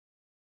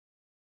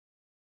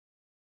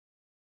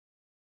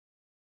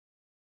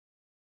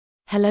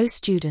Hello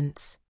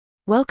students.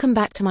 Welcome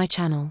back to my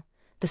channel,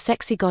 the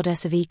sexy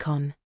Goddess of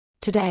Econ.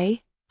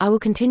 Today, I will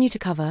continue to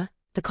cover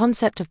the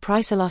concept of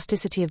price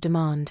elasticity of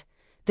demand,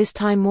 this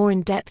time more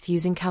in depth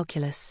using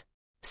calculus.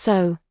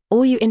 So,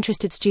 all you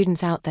interested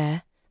students out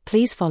there,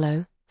 please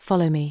follow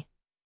me.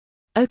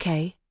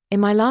 Okay,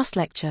 in my last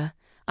lecture,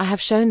 I have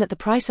shown that the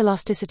price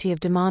elasticity of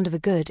demand of a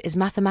good is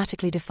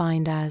mathematically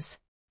defined as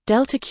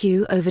delta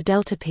Q over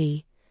delta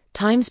P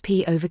times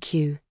P over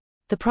Q.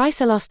 The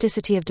price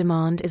elasticity of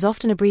demand is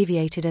often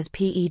abbreviated as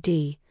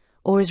PED,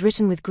 or is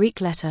written with Greek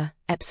letter,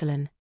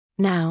 epsilon.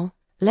 Now,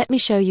 let me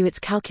show you its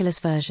calculus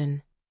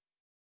version.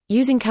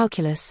 Using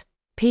calculus,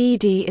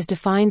 PED is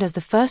defined as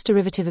the first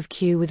derivative of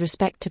Q with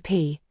respect to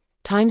P,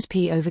 times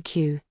P over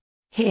Q.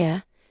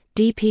 Here,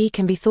 dP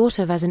can be thought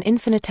of as an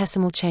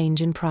infinitesimal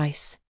change in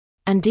price,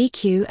 and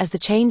dQ as the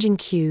change in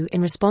Q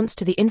in response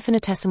to the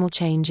infinitesimal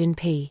change in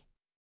P.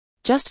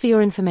 Just for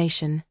your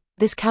information,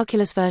 this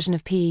calculus version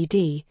of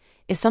PED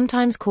is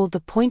sometimes called the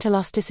point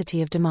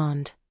elasticity of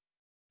demand.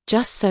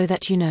 Just so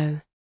that you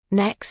know.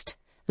 Next,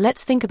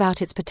 let's think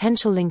about its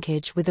potential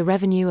linkage with the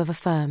revenue of a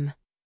firm.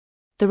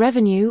 The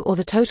revenue or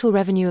the total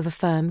revenue of a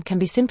firm can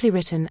be simply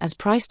written as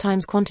price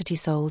times quantity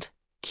sold,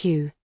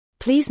 Q.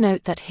 Please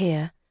note that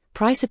here,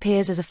 price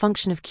appears as a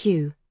function of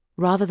Q,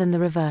 rather than the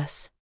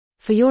reverse.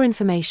 For your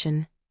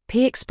information,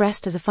 P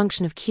expressed as a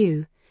function of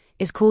Q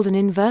is called an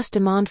inverse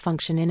demand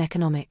function in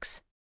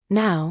economics.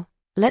 Now,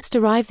 let's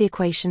derive the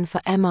equation for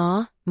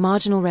MR,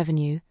 marginal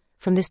revenue,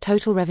 from this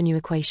total revenue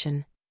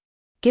equation.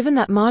 Given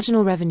that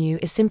marginal revenue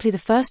is simply the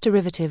first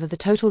derivative of the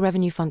total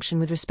revenue function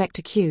with respect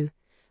to Q,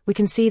 we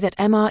can see that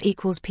MR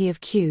equals P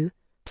of Q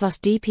plus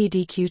dP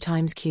dQ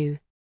times Q.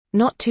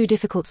 Not too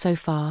difficult so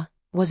far,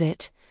 was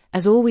it,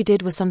 as all we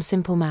did was some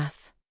simple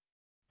math.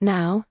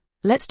 Now,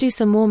 let's do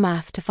some more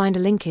math to find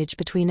a linkage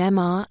between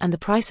MR and the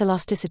price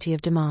elasticity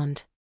of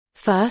demand.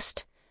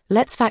 First,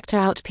 let's factor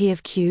out P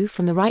of Q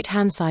from the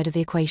right-hand side of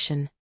the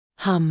equation.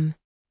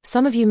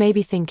 Some of you may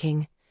be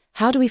thinking,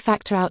 how do we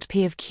factor out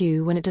P of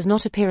Q when it does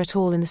not appear at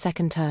all in the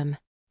second term?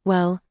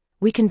 Well,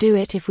 we can do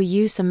it if we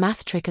use some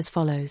math trick as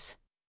follows.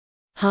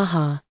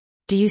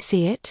 Do you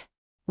see it?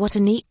 What a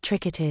neat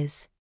trick it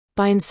is.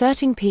 By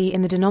inserting P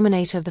in the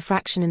denominator of the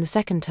fraction in the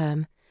second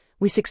term,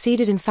 we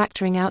succeeded in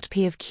factoring out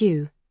P of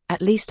Q,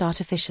 at least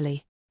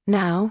artificially.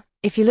 Now,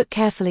 if you look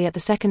carefully at the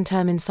second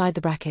term inside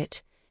the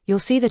bracket, you'll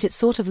see that it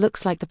sort of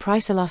looks like the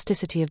price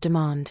elasticity of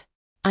demand.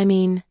 I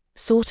mean,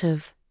 sort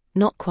of,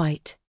 not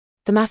quite.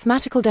 The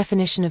mathematical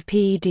definition of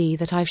PED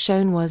that I've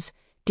shown was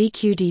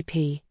dQ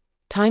dP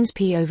times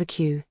P over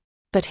Q.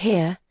 But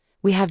here,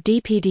 we have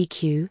dP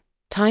dQ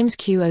times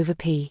Q over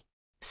P.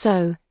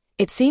 So,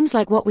 it seems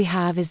like what we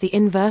have is the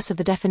inverse of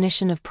the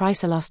definition of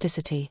price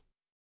elasticity.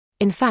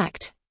 In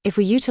fact, if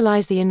we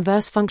utilize the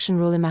inverse function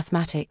rule in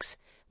mathematics,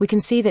 we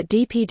can see that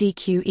dP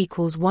dQ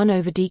equals 1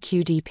 over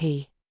dQ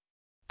dP.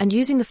 And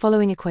using the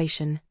following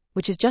equation,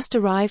 which is just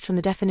derived from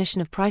the definition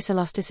of price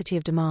elasticity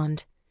of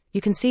demand, you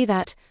can see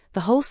that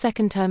the whole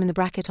second term in the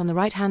bracket on the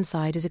right-hand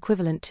side is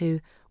equivalent to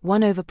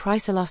 1 over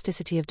price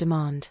elasticity of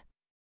demand.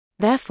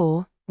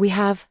 Therefore, we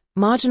have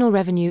marginal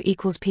revenue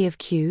equals P of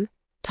Q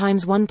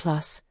times 1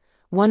 plus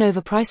 1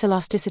 over price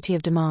elasticity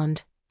of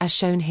demand, as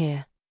shown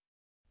here.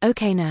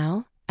 Okay,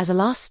 now, as a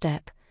last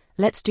step,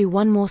 let's do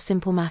one more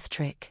simple math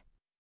trick.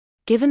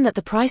 Given that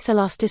the price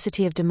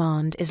elasticity of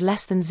demand is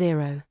less than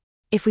 0,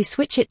 if we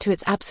switch it to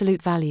its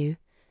absolute value,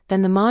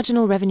 then the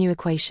marginal revenue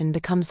equation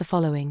becomes the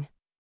following.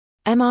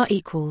 MR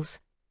equals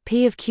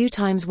P of Q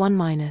times 1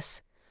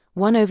 minus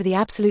 1 over the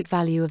absolute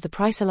value of the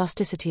price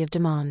elasticity of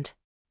demand.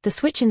 The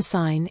switch in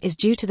sign is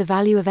due to the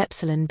value of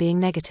epsilon being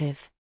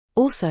negative.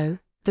 Also,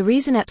 the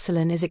reason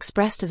epsilon is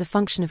expressed as a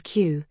function of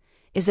Q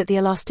is that the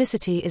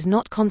elasticity is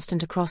not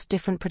constant across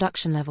different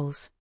production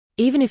levels.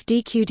 Even if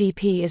dQ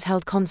dP is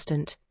held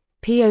constant,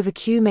 P over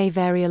Q may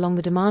vary along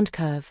the demand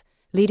curve,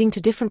 leading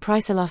to different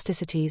price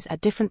elasticities at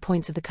different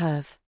points of the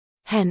curve.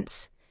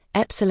 Hence,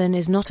 epsilon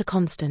is not a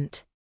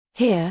constant.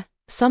 Here,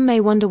 some may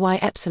wonder why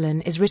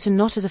epsilon is written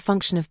not as a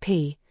function of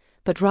P,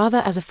 but rather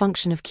as a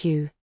function of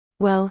Q.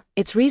 Well,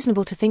 it's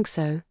reasonable to think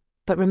so,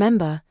 but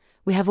remember,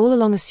 we have all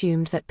along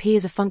assumed that P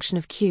is a function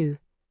of Q,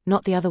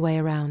 not the other way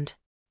around.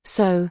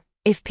 So,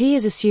 if P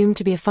is assumed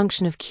to be a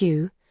function of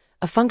Q,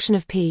 a function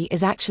of P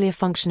is actually a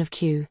function of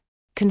Q.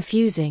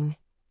 Confusing,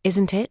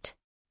 isn't it?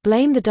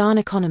 Blame the darn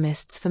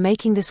economists for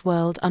making this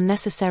world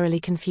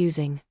unnecessarily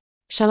confusing.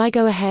 Shall I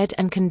go ahead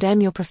and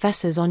condemn your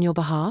professors on your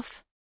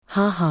behalf?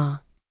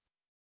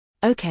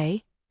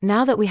 Okay,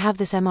 now that we have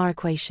this MR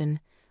equation,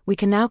 we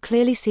can now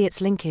clearly see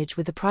its linkage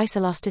with the price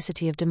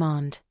elasticity of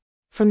demand.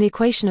 From the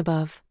equation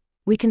above,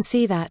 we can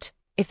see that,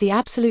 if the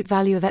absolute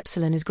value of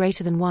epsilon is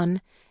greater than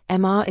 1,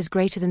 MR is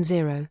greater than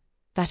 0,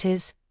 that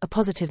is, a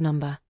positive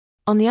number.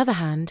 On the other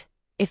hand,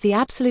 if the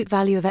absolute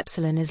value of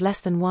epsilon is less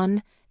than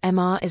 1,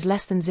 MR is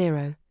less than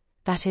 0,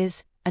 that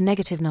is, a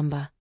negative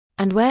number.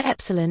 And where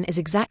epsilon is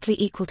exactly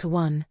equal to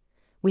 1,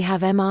 we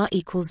have MR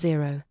equals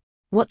 0.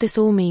 What this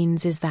all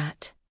means is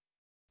that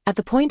at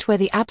the point where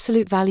the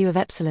absolute value of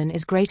epsilon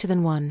is greater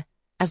than 1,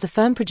 as the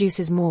firm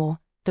produces more,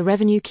 the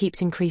revenue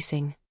keeps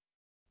increasing.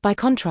 By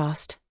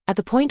contrast, at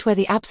the point where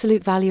the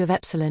absolute value of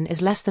epsilon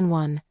is less than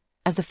 1,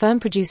 as the firm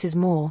produces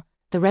more,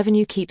 the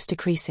revenue keeps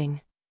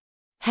decreasing.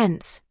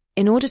 Hence,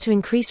 in order to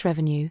increase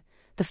revenue,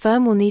 the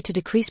firm will need to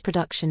decrease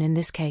production in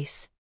this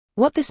case.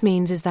 What this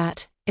means is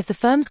that, if the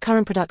firm's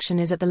current production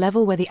is at the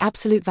level where the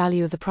absolute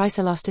value of the price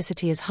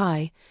elasticity is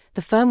high,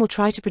 the firm will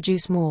try to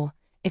produce more,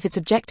 if its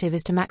objective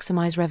is to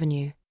maximize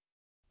revenue.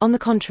 On the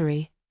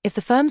contrary, if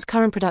the firm's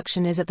current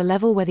production is at the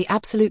level where the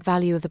absolute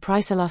value of the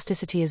price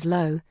elasticity is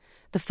low,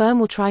 the firm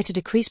will try to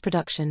decrease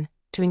production,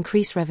 to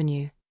increase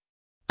revenue.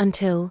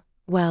 Until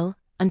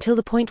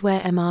the point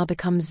where MR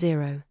becomes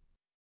 0.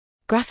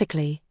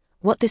 Graphically,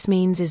 what this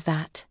means is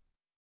that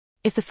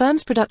if the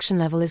firm's production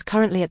level is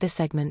currently at this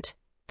segment,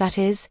 that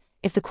is,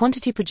 if the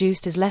quantity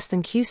produced is less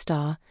than Q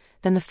star,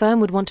 then the firm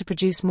would want to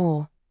produce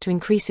more, to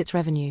increase its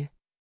revenue.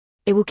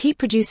 It will keep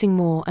producing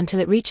more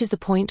until it reaches the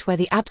point where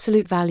the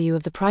absolute value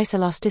of the price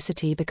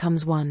elasticity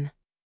becomes 1.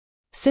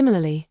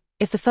 Similarly,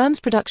 if the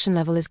firm's production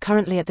level is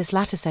currently at this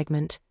latter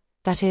segment,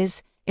 that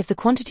is, if the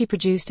quantity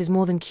produced is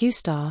more than Q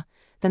star,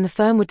 then the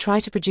firm would try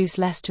to produce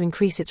less to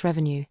increase its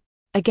revenue.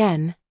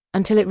 Again,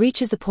 until it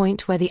reaches the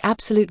point where the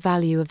absolute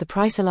value of the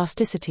price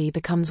elasticity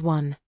becomes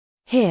 1.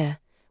 Here,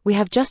 we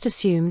have just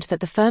assumed that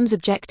the firm's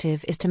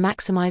objective is to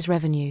maximize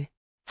revenue.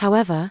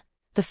 However,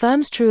 the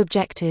firm's true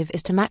objective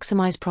is to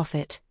maximize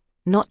profit,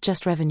 not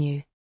just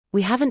revenue.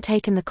 We haven't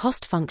taken the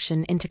cost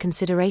function into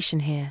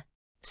consideration here.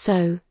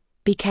 So,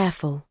 be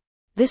careful.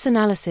 This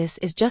analysis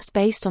is just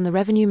based on the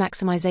revenue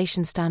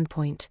maximization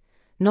standpoint,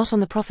 not on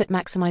the profit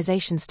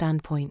maximization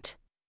standpoint.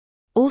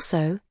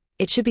 Also,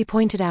 it should be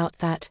pointed out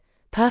that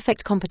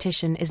perfect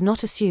competition is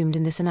not assumed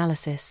in this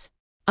analysis.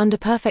 Under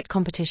perfect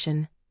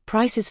competition,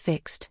 price is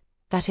fixed,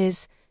 that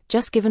is,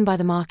 just given by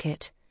the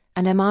market,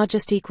 and MR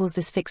just equals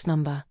this fixed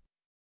number.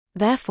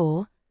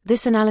 Therefore,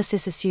 this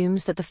analysis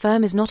assumes that the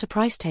firm is not a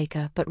price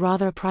taker but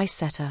rather a price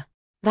setter.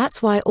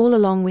 That's why all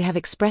along we have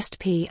expressed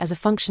P as a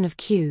function of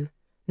Q,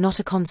 not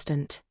a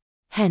constant.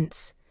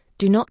 Hence,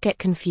 do not get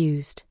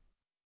confused.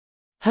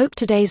 Hope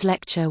today's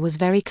lecture was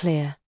very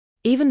clear.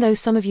 Even though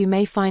some of you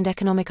may find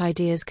economic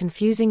ideas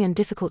confusing and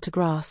difficult to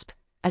grasp,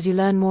 as you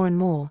learn more and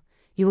more,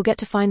 you will get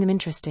to find them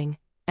interesting,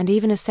 and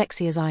even as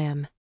sexy as I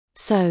am.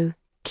 So,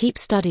 keep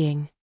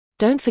studying.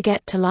 Don't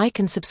forget to like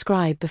and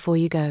subscribe before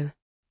you go.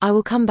 I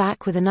will come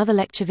back with another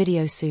lecture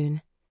video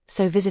soon,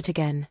 so visit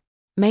again.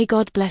 May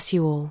God bless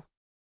you all.